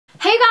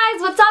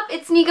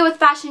It's Nika with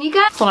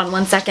Fashionika. Hold on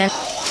one second.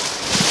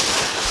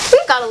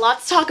 We've got a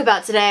lot to talk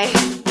about today.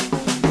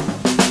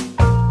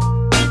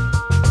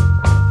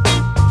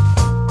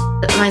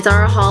 My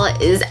ZARA haul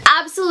is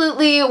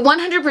absolutely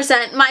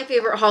 100% my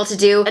favorite haul to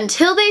do.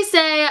 Until they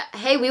say,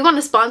 hey, we want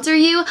to sponsor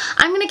you,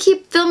 I'm gonna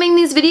keep filming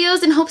these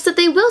videos in hopes that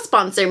they will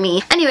sponsor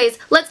me. Anyways,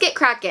 let's get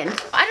cracking.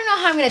 I don't know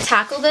how I'm gonna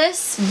tackle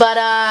this, but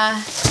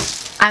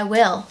I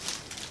will.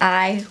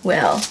 I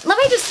will. Let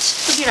me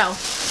just, you know,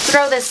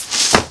 throw this.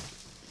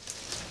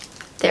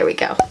 There we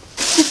go.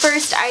 The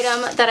first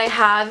item that I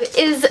have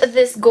is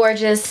this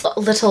gorgeous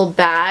little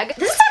bag.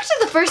 This is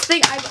actually the first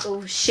thing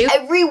oh shoot.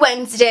 Every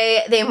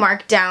Wednesday they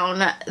mark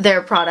down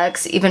their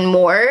products even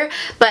more,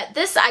 but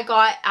this I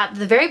got at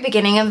the very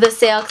beginning of the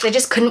sale because I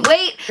just couldn't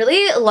wait.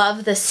 Really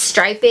love the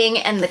striping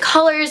and the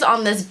colors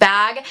on this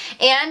bag,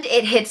 and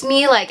it hits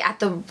me like at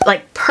the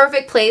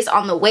perfect place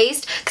on the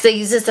waist because I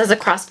use this as a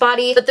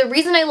crossbody. But the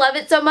reason I love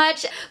it so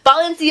much,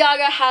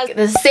 Balenciaga has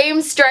the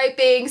same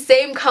striping,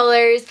 same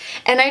colors,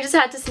 and I just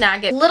had to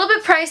snag it. A little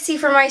bit pricey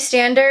for my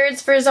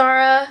standards for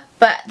ZARA,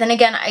 but then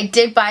again, I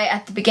did buy it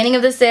at the beginning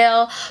of the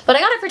sale, but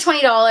I got it for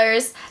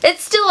 $20.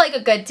 It's still like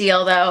a good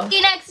deal though. The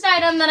next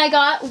item that I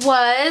got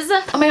was,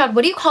 oh my god,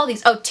 what do you call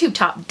these? Oh, tube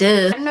top,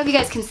 duh. I don't know if you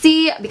guys can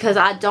see because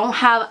I don't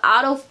have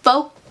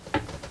autofocus.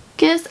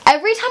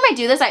 Every time I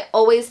do this, I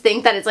always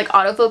think that it's like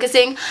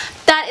autofocusing.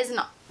 That is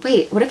not,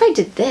 wait, what if I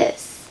did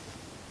this?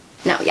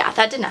 No, yeah,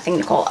 that did nothing,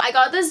 Nicole. I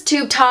got this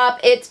tube top.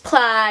 It's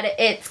plaid.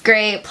 It's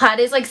great. Plaid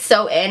is like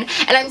so in.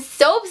 And I'm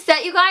so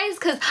upset, you guys,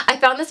 because I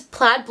found this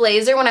plaid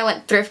blazer when I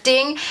went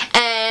thrifting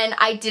and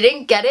I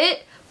didn't get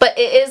it, but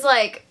it is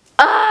like,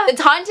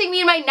 it's haunting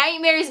me in my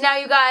nightmares now,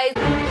 you guys.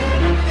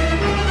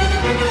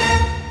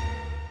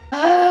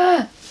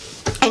 I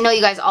know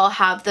you guys all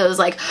have those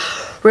like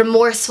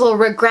remorseful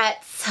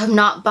regrets of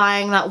not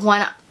buying that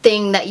one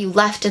thing that you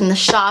left in the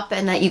shop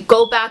and that you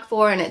go back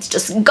for and it's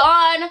just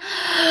gone.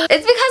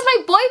 It's because my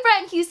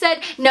boyfriend, he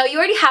said, no, you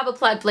already have a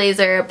plaid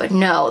blazer, but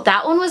no,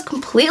 that one was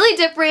completely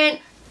different.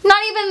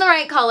 Not even the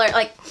right color.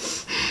 Like,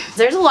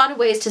 there's a lot of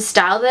ways to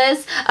style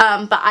this,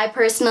 but I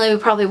personally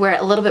would probably wear it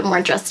a little bit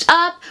more dressed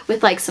up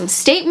with like some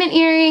statement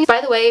earrings.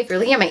 By the way, if you're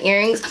looking at my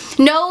earrings,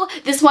 no,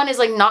 this one is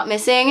like not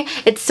missing.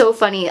 It's so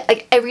funny.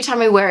 Like every time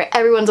I wear it,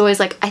 everyone's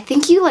always like, I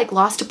think you like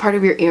lost a part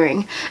of your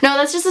earring. No,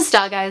 that's just a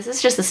style, guys.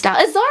 It's just a style.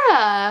 It's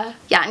ZARA.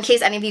 Yeah, in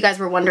case any of you guys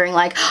were wondering,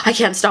 like, I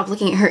can't stop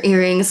looking at her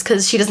earrings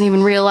because she doesn't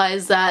even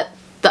realize that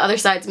the other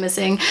side's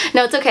missing.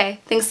 No, it's okay.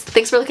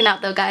 Thanks for looking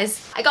out though,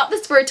 guys. I got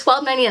this for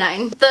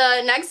 $12.99.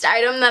 The next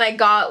item that I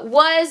got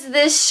was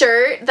this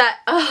shirt that,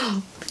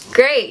 oh,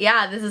 great,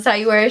 yeah, this is how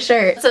you wear a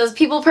shirt. So it says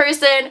people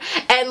person,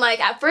 and like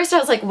at first I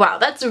was like, wow,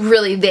 that's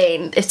really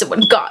vain if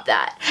someone got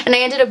that. And I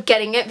ended up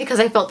getting it because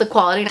I felt the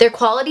quality. Their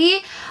quality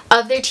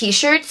of their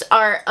t-shirts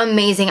are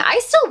amazing. I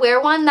still wear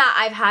one that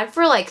I've had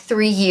for like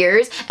 3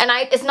 years, and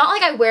it's not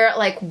like I wear it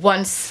like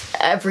once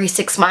every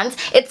 6 months.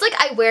 It's like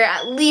I wear it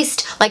at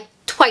least like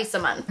twice a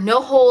month. No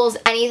holes,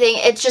 anything.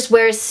 It just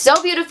wears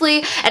so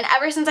beautifully, and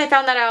ever since I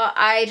found that out,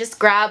 I just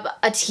grab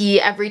a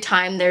tee every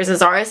time there's a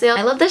ZARA sale.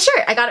 I love this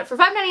shirt. I got it for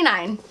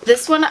 $5.99.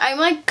 This one I'm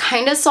like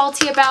kind of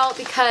salty about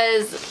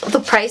because the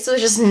price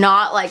was just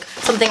not like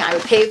something I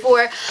would pay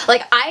for.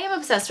 Like, I am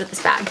obsessed with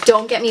this bag,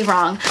 don't get me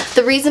wrong.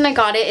 The reason I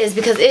got it is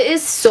because it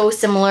is so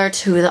similar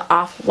to the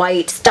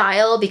off-white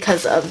style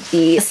because of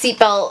the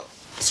seatbelt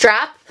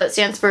strap that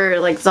stands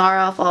for like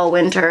ZARA Fall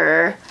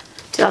Winter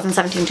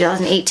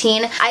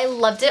 2017-2018. I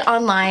loved it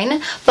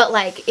online, but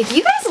like if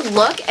you guys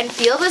look and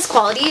feel this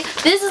quality,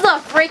 this is a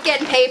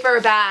freaking paper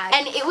bag.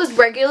 And it was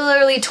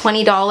regularly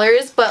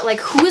 $20, but like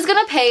who's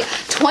gonna pay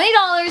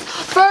 $20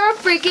 for a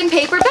freaking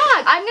paper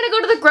bag? I'm gonna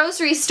go to the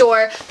grocery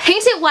store,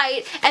 paint it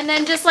white, and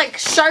then just like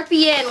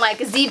Sharpie in like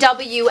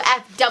ZW,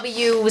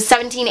 FW,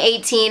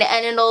 1718,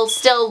 and it'll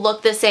still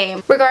look the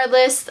same.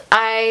 Regardless,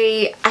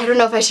 I don't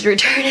know if I should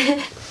return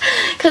it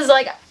because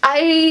like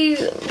I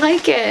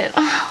like it.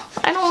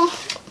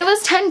 It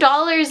was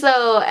 $10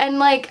 though, and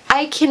like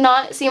I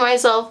cannot see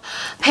myself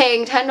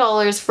paying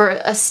 $10 for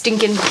a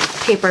stinking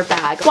paper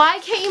bag. Why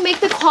can't you make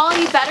the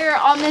quality better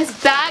on this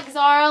bag,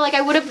 ZARA? Like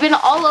I would have been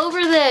all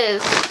over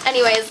this.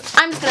 Anyways,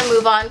 I'm just gonna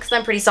move on because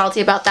I'm pretty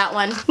salty about that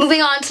one.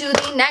 Moving on to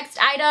the next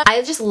item.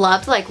 I just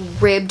loved like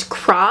ribbed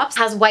crops. It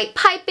has white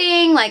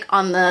piping like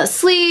on the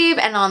sleeve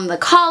and on the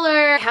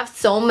collar. I have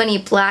so many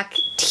black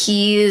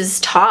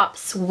tees,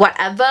 tops,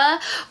 whatever,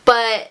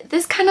 but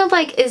this kind of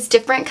like is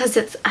different because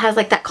it has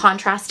like that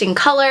contrasting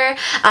color.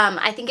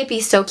 I think it'd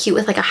be so cute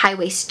with like a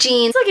high-waist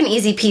jeans. It's like an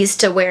easy piece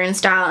to wear in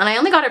style, and I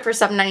only got it for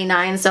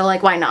 $7.99, so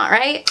like why not,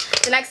 right?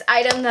 The next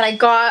item that I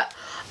got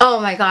Oh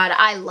my god,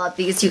 I love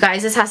these, you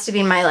guys. This has to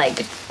be my,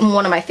 like,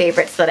 one of my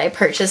favorites that I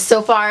purchased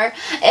so far.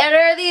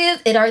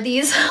 It are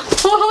these.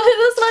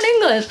 Oh, that's not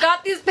English.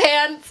 Got these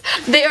pants.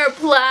 They are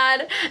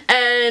plaid,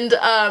 and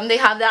they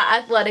have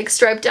that athletic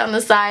stripe down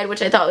the side,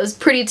 which I thought was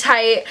pretty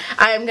tight.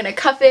 I am gonna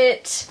cuff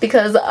it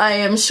because I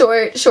am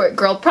short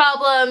girl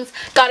problems.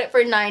 Got it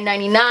for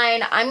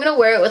 $9.99. I'm gonna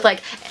wear it with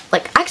like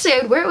actually I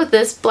would wear it with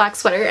this black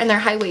sweater and their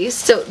high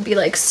waist, so it would be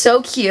like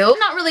so cute. I'm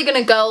not really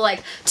gonna go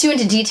like too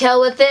into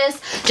detail with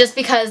this just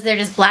because they're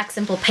just black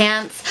simple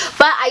pants,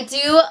 but I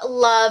do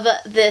love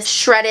this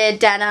shredded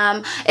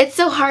denim. It's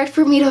so hard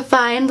for me to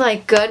find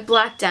like good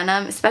black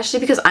denim, especially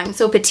because I'm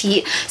so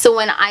petite. So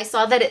when I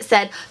saw that it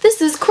said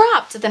this is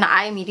cropped, then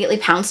I immediately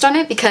pounced on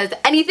it because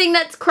anything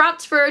that's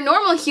cropped for a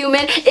normal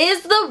human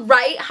is the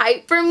right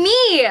height for me.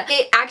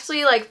 It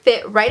actually like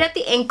fit right at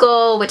the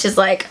ankle, which is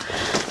like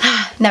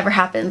never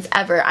happens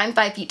ever. I'm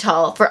 5 feet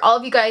tall. For all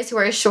of you guys who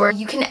are short,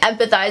 you can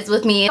empathize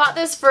with me. Got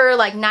this for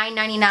like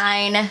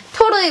 $9.99.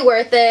 Totally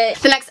worth it.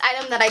 The next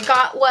item that I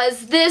got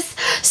was this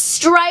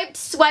striped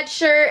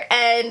sweatshirt,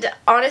 and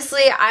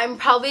honestly I'm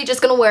probably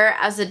just gonna wear it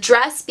as a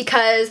dress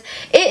because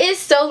it is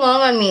so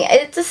long on me.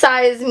 It's a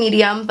size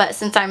medium, but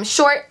since I'm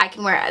short I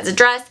can wear it as a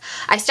dress.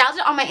 I styled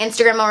it on my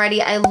Instagram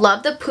already. I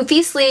love the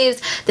poofy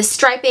sleeves, the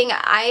striping.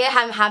 I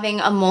am having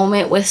a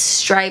moment with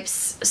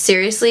stripes.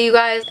 Seriously, you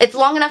guys. It's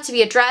long enough to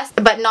be a dress,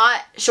 but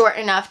not short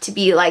enough to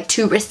be like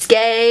too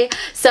risque.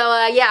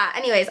 So yeah,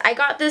 anyways, I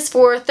got this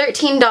for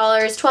 $13,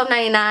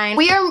 $12.99.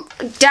 We are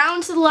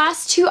down to the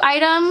last two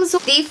items.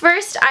 The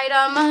first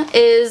item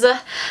is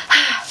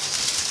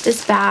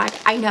this bag.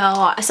 I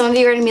know some of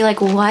you are gonna be like,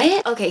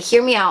 what? Okay,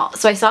 hear me out.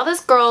 So I saw this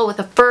girl with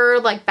a fur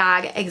like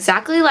bag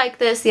exactly like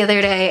this the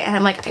other day, and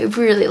I'm like, I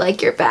really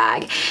like your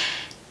bag.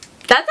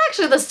 That's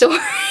actually the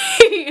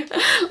story.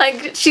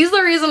 Like, she's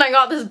the reason I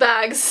got this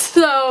bag,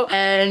 so,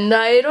 and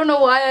I don't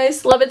know why I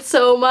love it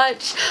so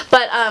much,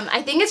 but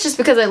I think it's just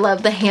because I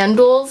love the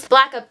handles.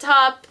 Black up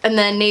top and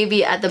then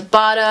navy at the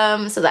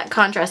bottom, so that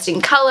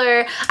contrasting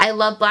color. I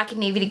love black and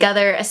navy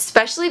together,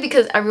 especially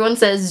because everyone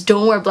says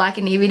don't wear black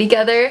and navy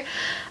together.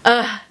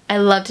 I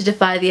love to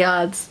defy the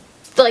odds.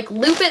 Like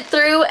loop it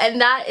through, and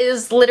that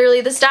is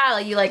literally the style.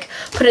 You like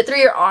put it through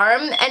your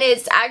arm, and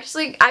it's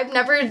actually, I've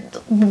never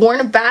worn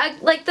a bag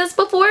like this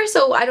before,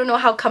 so I don't know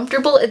how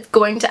comfortable it's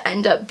going to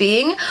end up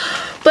being,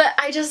 but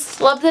I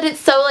just love that it's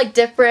so like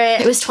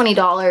different. It was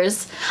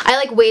 $20. I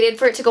like waited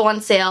for it to go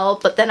on sale,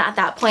 but then at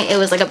that point it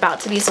was like about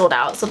to be sold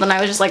out, so then I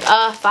was just like,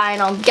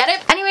 fine, I'll get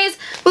it. Anyways,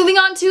 moving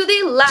on to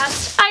the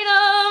last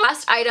item.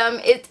 Last item,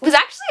 it was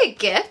actually a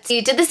gift.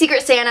 We did the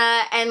Secret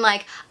Santa, and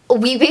like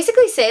we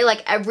basically say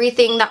like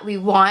everything that we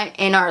want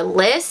in our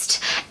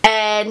list,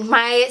 and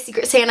my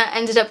Secret Santa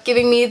ended up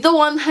giving me the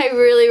one that I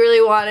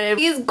really wanted.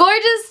 These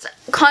gorgeous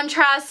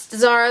contrast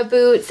ZARA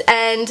boots,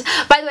 and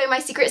by the way, my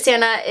Secret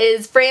Santa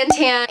is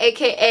Frantan,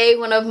 aka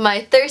one of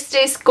my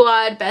Thursday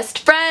Squad best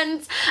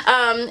friends.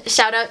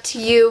 Shout out to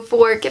you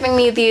for giving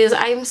me these.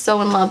 I am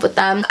so in love with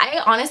them.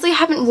 I honestly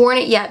haven't worn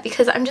it yet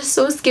because I'm just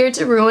so scared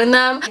to ruin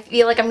them. I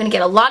feel like I'm gonna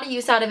get a lot of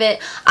use out of it.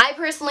 I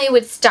personally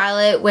would style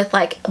it with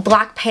like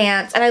black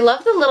pants, and I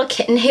love the little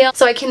kitten heel,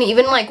 so I can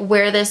even like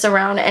wear this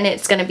around and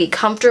it's gonna be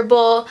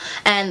comfortable,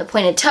 and the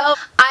pointed toe.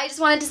 I just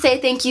wanted to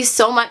say thank you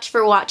so much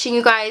for watching,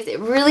 you guys. It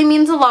really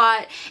means a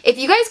lot. If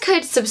you guys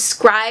could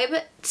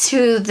subscribe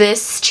to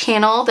this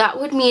channel, that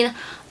would mean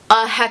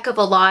a heck of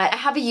a lot. I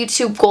have a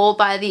YouTube goal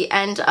by the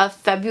end of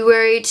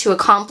February to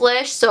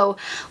accomplish, so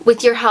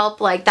with your help,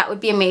 like, that would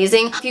be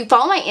amazing. If you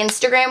follow my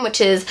Instagram,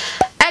 which is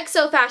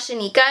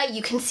XOFashionica,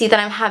 you can see that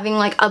I'm having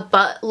like a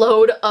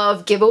buttload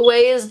of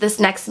giveaways this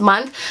next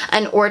month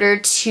in order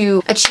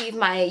to achieve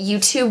my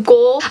YouTube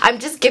goal. I'm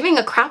just giving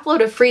a crap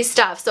load of free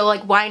stuff, so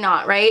like, why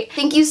not, right?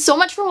 Thank you so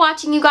much for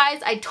watching, you guys.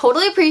 I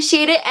totally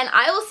appreciate it, and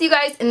I will see you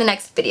guys in the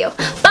next video.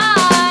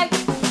 Bye!